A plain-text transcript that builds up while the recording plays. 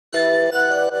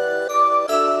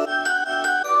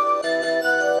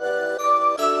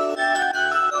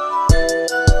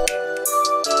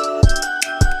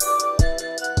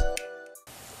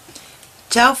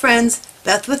Ciao friends,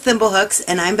 Beth with Thimblehooks,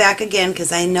 and I'm back again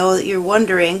because I know that you're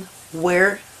wondering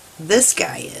where this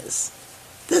guy is.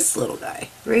 This little guy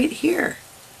right here.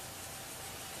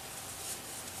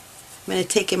 I'm going to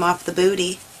take him off the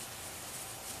booty.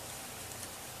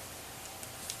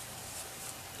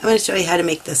 I'm going to show you how to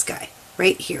make this guy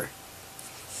right here.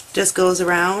 Just goes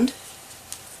around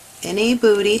any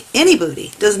booty,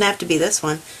 doesn't have to be this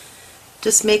one,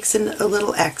 just makes a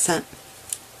little accent.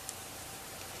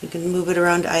 You can move it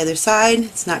around to either side.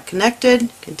 It's not connected. You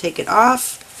can take it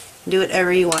off and do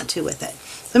whatever you want to with it.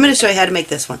 So I'm going to show you how to make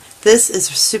this one. This is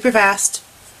super fast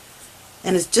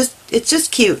and it's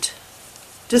just cute.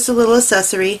 Just a little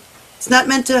accessory. It's not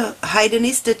meant to hide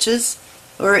any stitches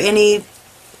or any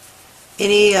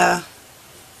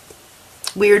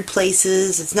weird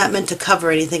places. It's not meant to cover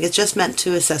anything. It's just meant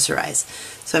to accessorize.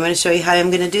 So I'm going to show you how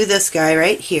I'm going to do this guy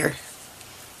right here.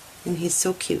 And he's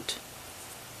so cute.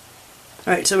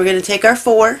 Alright, so we're going to take our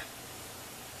 4,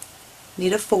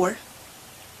 need a 4,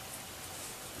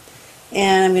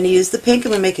 and I'm going to use the pink.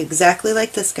 I'm going to make exactly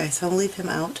like this guy, so I'll leave him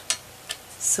out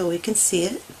so we can see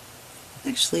it.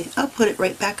 Actually, I'll put it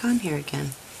right back on here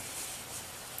again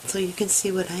so you can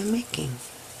see what I'm making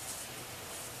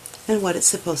and what it's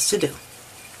supposed to do.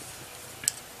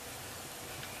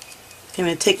 Okay, I'm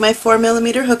going to take my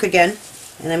 4mm hook again,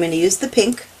 and I'm going to use the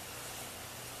pink.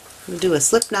 I'm going to do a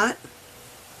slip knot.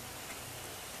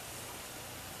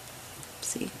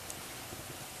 See,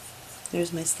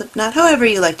 there's my slip knot. However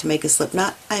you like to make a slip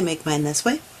knot, I make mine this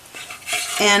way.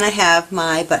 And I have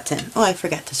my button. Oh, I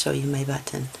forgot to show you my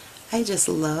button. I just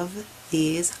love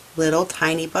these little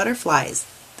tiny butterflies.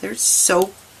 They're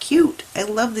so cute. I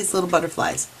love these little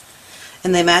butterflies.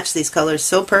 And they match these colors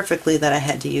so perfectly that I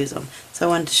had to use them. So I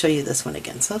wanted to show you this one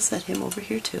again. So I'll set him over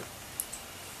here too.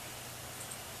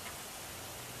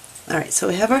 Alright, so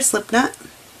we have our slip knot.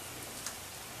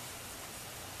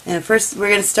 And first we're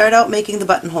going to start out making the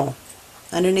buttonhole.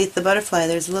 Underneath the butterfly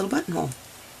there's a little buttonhole.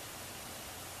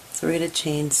 So we're going to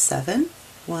chain 7,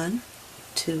 1,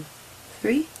 2,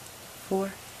 3, 4,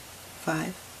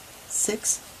 5,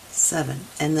 6, 7,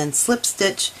 and then slip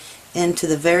stitch into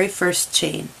the very first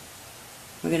chain.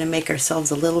 We're going to make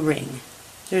ourselves a little ring.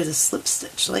 There's a slip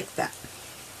stitch like that.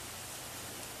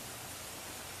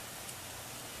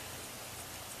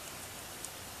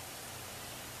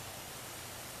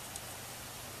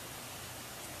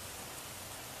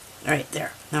 Alright,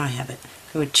 there. Now I have it.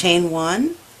 We would chain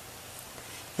 1,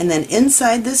 and then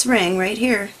inside this ring right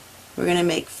here we're going to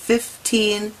make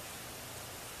 15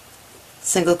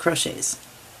 single crochets.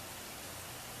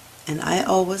 And I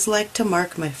always like to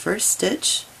mark my first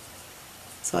stitch,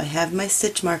 so I have my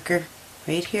stitch marker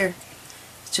right here.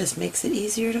 It just makes it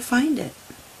easier to find it,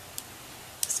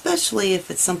 especially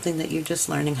if it's something that you're just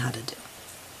learning how to do.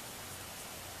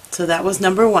 So that was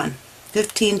number 1,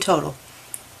 15 total.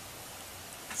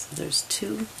 So there's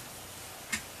 2,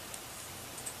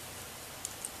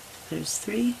 there's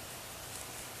 3,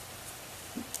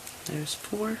 there's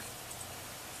 4,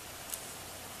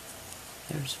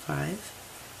 there's 5,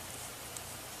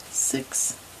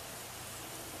 6,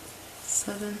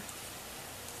 7,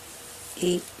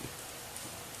 8,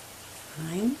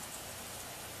 9,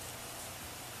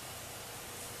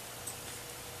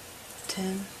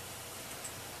 10,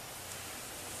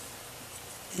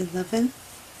 11,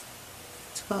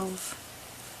 12,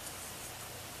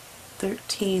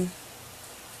 13,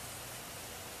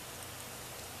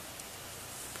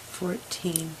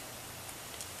 14,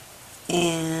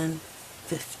 and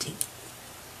 15.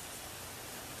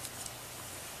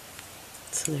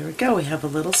 So there we go, we have a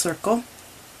little circle.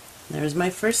 There's my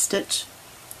first stitch.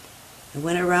 I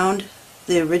went around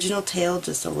the original tail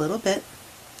just a little bit,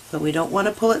 but we don't want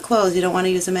to pull it closed. You don't want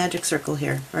to use a magic circle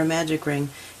here, or a magic ring,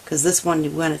 because this one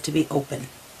you want it to be open,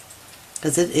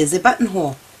 because it is a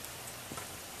buttonhole.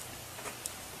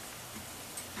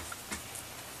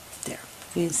 There,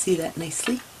 you can see that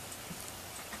nicely.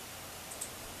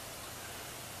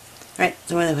 Alright,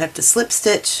 so we're going to have to slip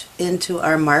stitch into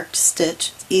our marked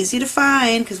stitch. It's easy to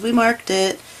find because we marked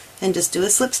it, and just do a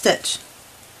slip stitch.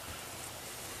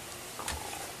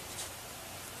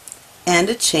 And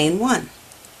a chain 1.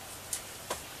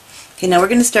 Okay, now we're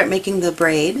going to start making the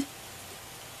braid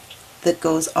that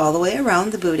goes all the way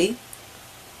around the booty.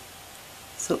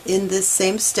 So in this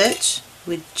same stitch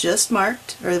we just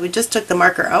marked, or we just took the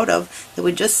marker out of, that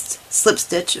we just slip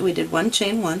stitch, we did 1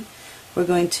 chain 1. We're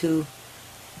going to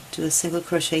do a single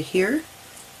crochet here.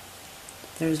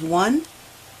 There's 1,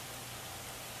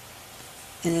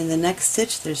 and in the next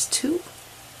stitch there's 2,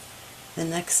 the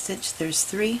next stitch there's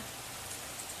 3,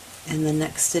 and the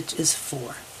next stitch is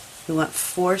 4. We want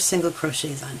 4 single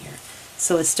crochets on here.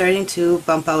 so it's starting to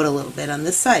bump out a little bit on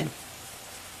this side.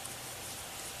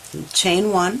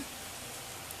 Chain 1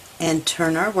 and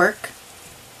turn our work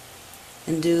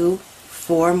and do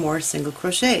 4 more single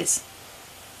crochets.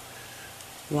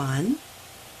 1,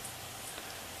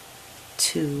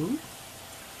 2,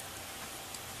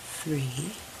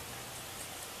 3,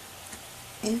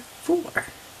 and 4.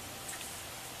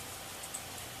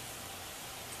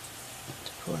 Let's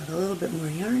pull out a little bit more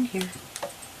yarn here.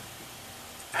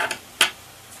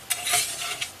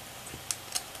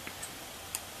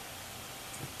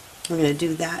 We're going to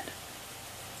do that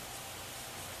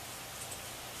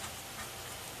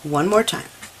one more time.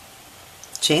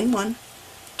 Chain 1,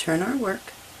 turn our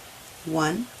work,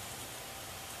 1,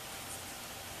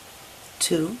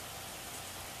 2,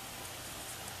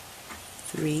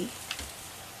 3,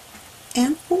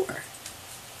 and 4.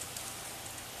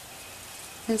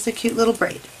 There's a cute little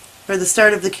braid, or the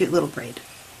start of the cute little braid.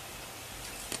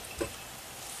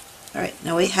 Alright,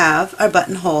 now we have our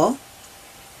buttonhole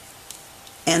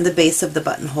and the base of the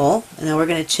buttonhole, and now we're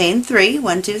going to chain 3,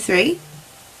 1, 2, 3,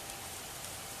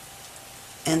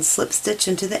 and slip stitch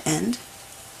into the end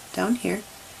down here,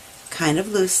 kind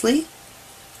of loosely,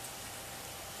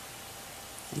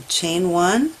 and chain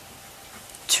 1,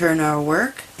 turn our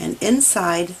work, and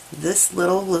inside this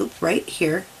little loop right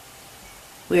here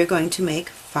we are going to make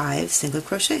 5 single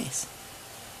crochets.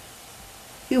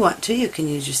 If you want to, you can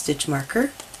use your stitch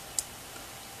marker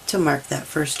to mark that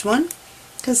first one,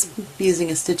 because using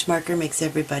a stitch marker makes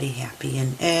everybody happy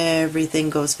and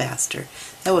everything goes faster.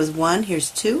 That was 1,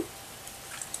 here's 2,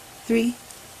 3,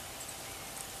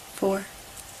 4,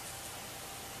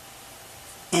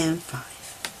 and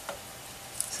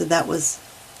 5. So that was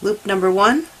loop number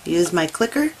 1. Use my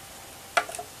clicker.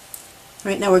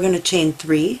 Right now we're going to chain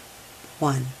 3,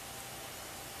 1,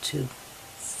 2,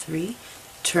 3,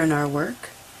 turn our work,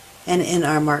 and in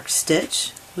our marked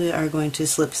stitch we are going to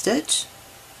slip stitch.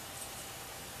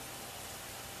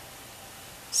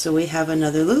 So we have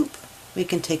another loop. We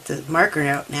can take the marker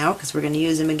out now because we're going to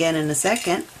use him again in a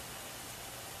second,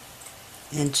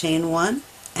 and chain 1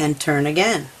 and turn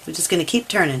again. We're just going to keep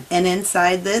turning, and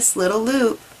inside this little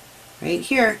loop right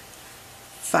here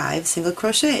 5 single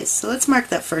crochets. So let's mark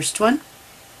that first one.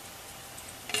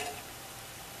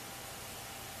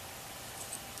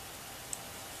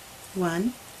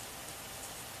 One,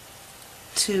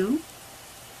 2,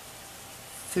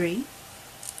 3,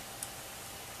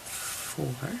 4,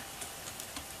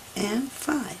 and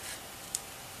 5.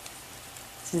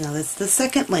 So now that's the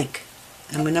second link.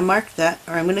 I'm going to mark that,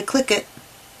 or I'm going to click it,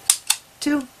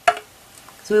 2.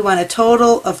 So we want a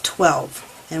total of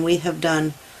 12, and we have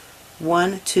done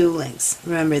 1, 2 links.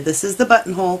 Remember, this is the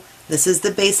buttonhole, this is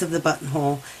the base of the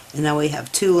buttonhole, and now we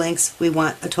have 2 links. We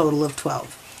want a total of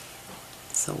 12.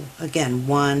 So again,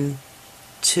 1,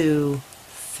 2,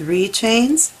 3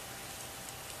 chains,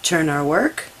 turn our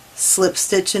work, slip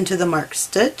stitch into the marked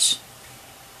stitch,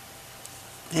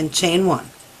 and chain 1.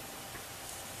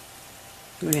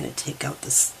 We're going to take out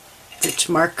the stitch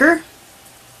marker,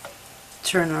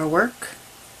 turn our work,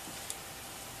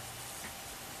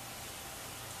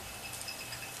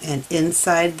 and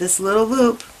inside this little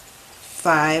loop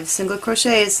 5 single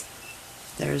crochets.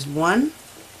 There's 1,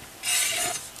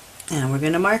 and we're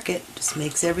going to mark it. Just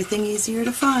makes everything easier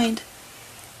to find.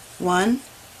 1,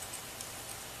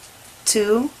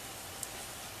 2,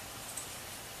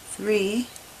 3,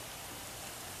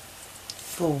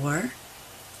 4,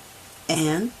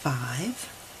 and 5.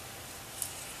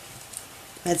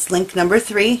 That's link number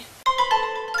 3.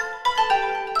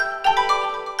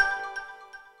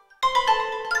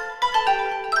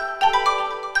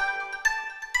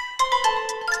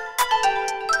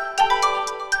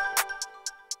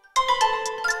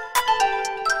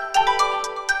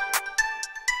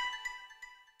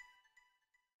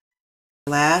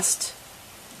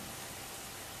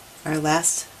 Our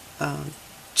last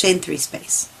chain 3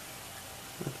 space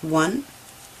with 1,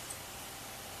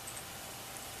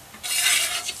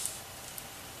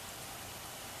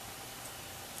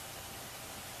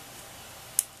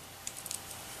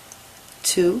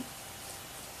 2,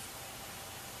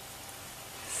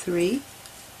 3,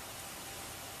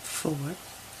 4,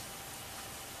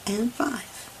 and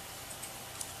 5,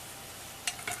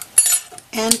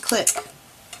 and click.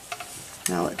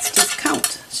 Now let's just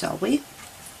count, shall we?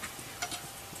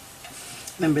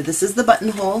 Remember, this is the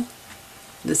buttonhole,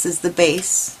 this is the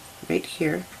base right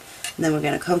here, and then we're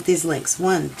going to count these links.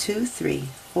 1, 2, 3,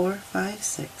 4, 5,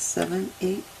 6, 7,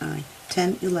 8, 9,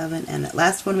 10, 11, and that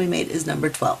last one we made is number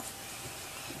 12.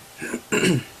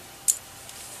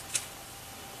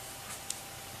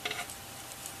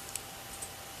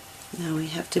 Now we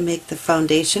have to make the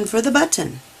foundation for the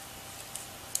button.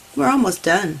 We're almost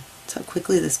done. That's how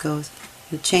quickly this goes.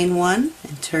 You chain one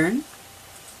and turn,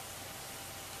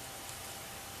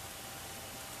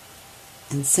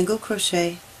 and single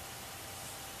crochet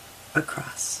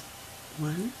across.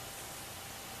 1,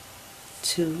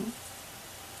 2,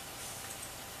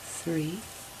 3,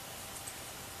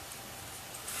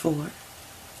 4,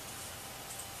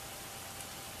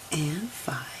 and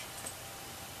 5.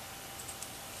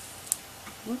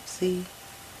 Whoopsie.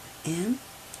 And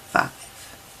 5.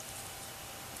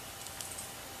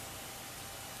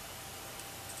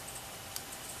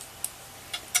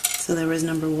 So there was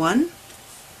number 1.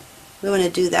 We want to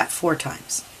do that 4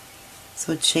 times.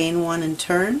 So chain 1 and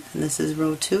turn, and this is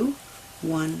row 2.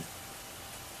 1,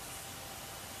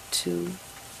 2,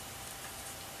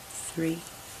 3,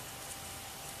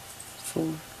 4,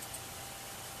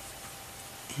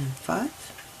 and 5.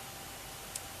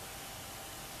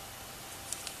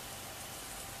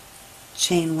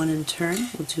 Chain 1 and turn,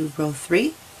 we'll do row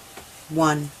 3.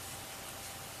 1,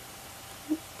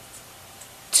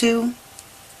 2,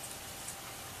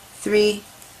 3,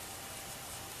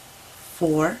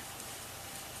 4,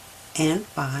 and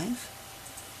 5,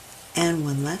 and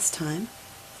one last time.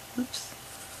 Oops.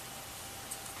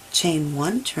 Chain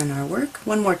 1, turn our work,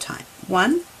 one more time.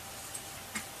 1,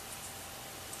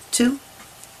 2,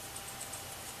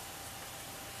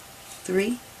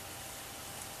 3,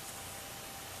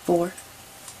 4,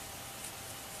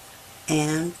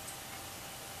 and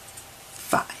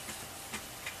 5.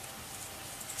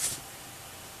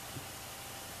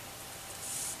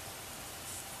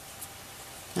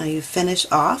 Now you finish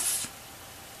off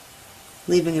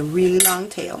leaving a really long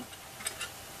tail.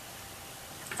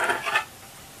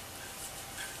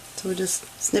 So we'll just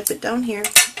snip it down here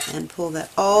and pull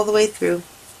that all the way through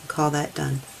and call that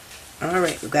done.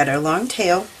 Alright, we've got our long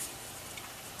tail.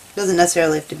 Doesn't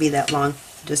necessarily have to be that long.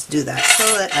 Just do that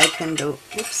so that I can go,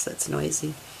 oops, that's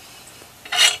noisy.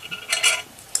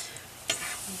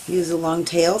 Use a long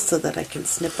tail so that I can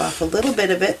snip off a little bit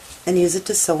of it and use it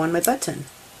to sew on my button.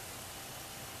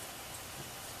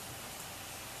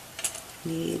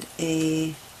 Need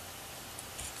a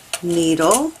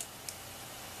needle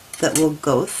that will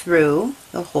go through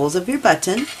the holes of your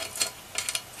button.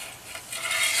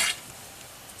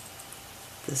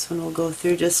 This one will go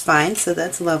through just fine, so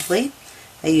that's lovely.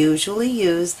 I usually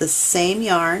use the same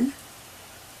yarn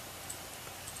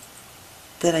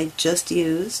that I just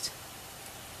used,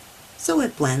 so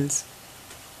it blends.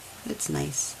 It's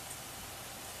nice.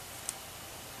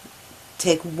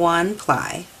 Take one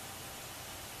ply.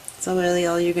 That's really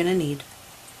all you're going to need.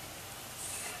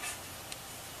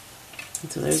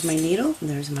 And so there's my needle, and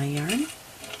there's my yarn.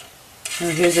 Now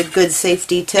here's a good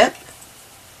safety tip.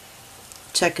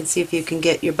 Check and see if you can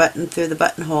get your button through the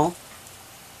buttonhole.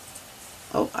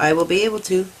 Oh, I will be able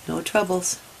to. No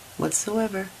troubles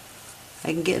whatsoever.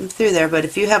 I can get them through there, but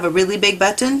if you have a really big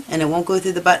button and it won't go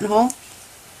through the buttonhole,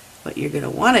 what you're going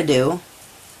to want to do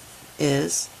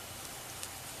is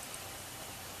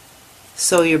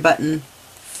sew your button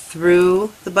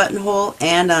through the buttonhole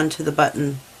and onto the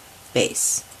button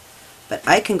base. But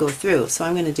I can go through, so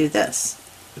I'm going to do this.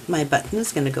 My button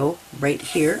is going to go right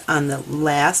here on the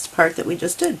last part that we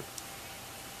just did.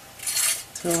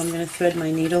 So I'm going to thread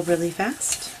my needle really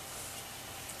fast.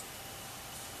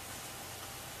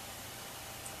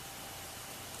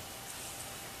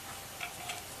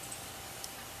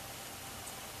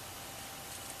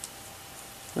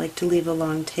 I like to leave a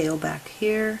long tail back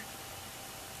here.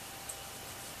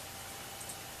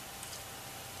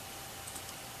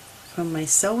 From my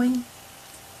sewing,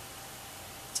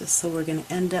 just so we're going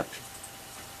to end up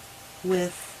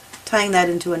with tying that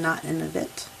into a knot in a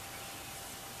bit.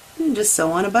 And just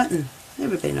sew on a button.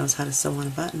 Everybody knows how to sew on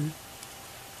a button.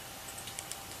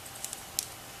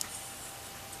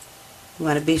 You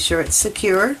want to be sure it's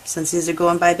secure, since these are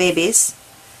going by babies.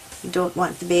 You don't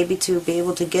want the baby to be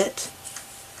able to get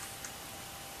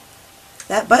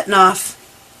that button off.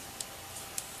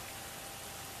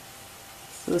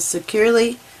 So as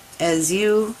securely as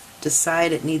you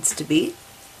decide it needs to be.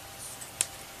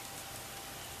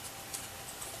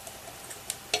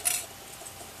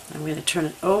 I'm going to turn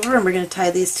it over and we're going to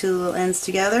tie these two little ends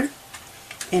together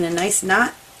in a nice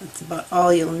knot. That's about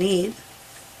all you'll need.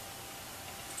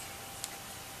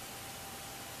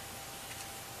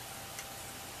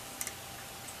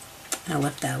 I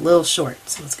left that a little short,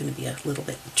 so it's going to be a little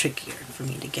bit trickier for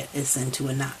me to get this into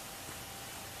a knot.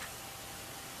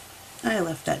 I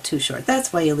left that too short.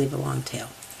 That's why you leave a long tail.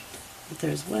 But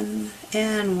there's one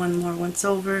and one more once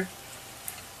over,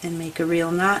 and make a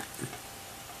real knot.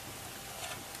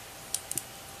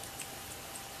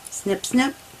 Snip,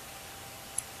 snip.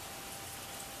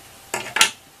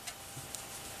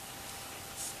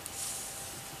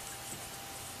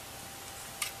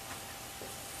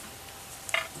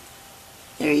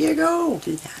 There you go.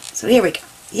 Do that. So here we go.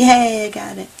 Yay, I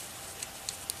got it.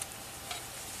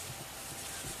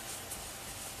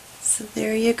 So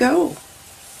there you go.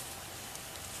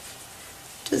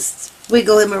 Just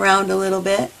wiggle him around a little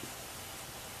bit.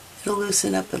 It'll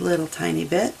loosen up a little tiny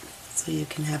bit so you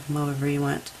can have him however you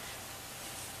want.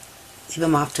 Leave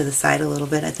him off to the side a little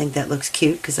bit. I think that looks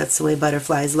cute because that's the way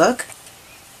butterflies look.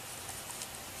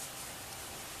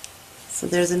 So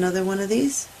there's another one of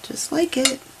these, just like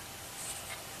it.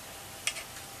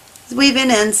 Weave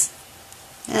in ends.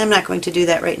 And I'm not going to do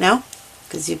that right now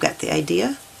because you've got the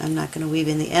idea. I'm not going to weave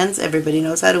in the ends. Everybody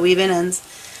knows how to weave in ends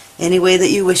any way that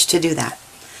you wish to do that.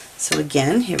 So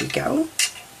again, here we go.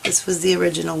 This was the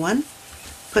original one.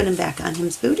 Put him back on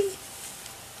his booty.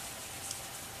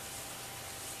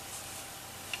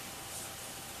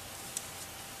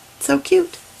 So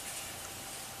cute.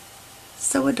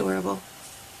 So adorable.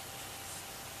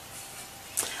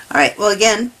 Alright, well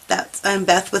again, I'm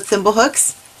Beth with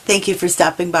Thimblehooks. Thank you for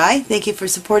stopping by. Thank you for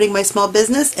supporting my small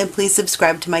business, and please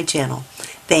subscribe to my channel.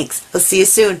 Thanks. I'll see you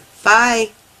soon.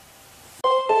 Bye.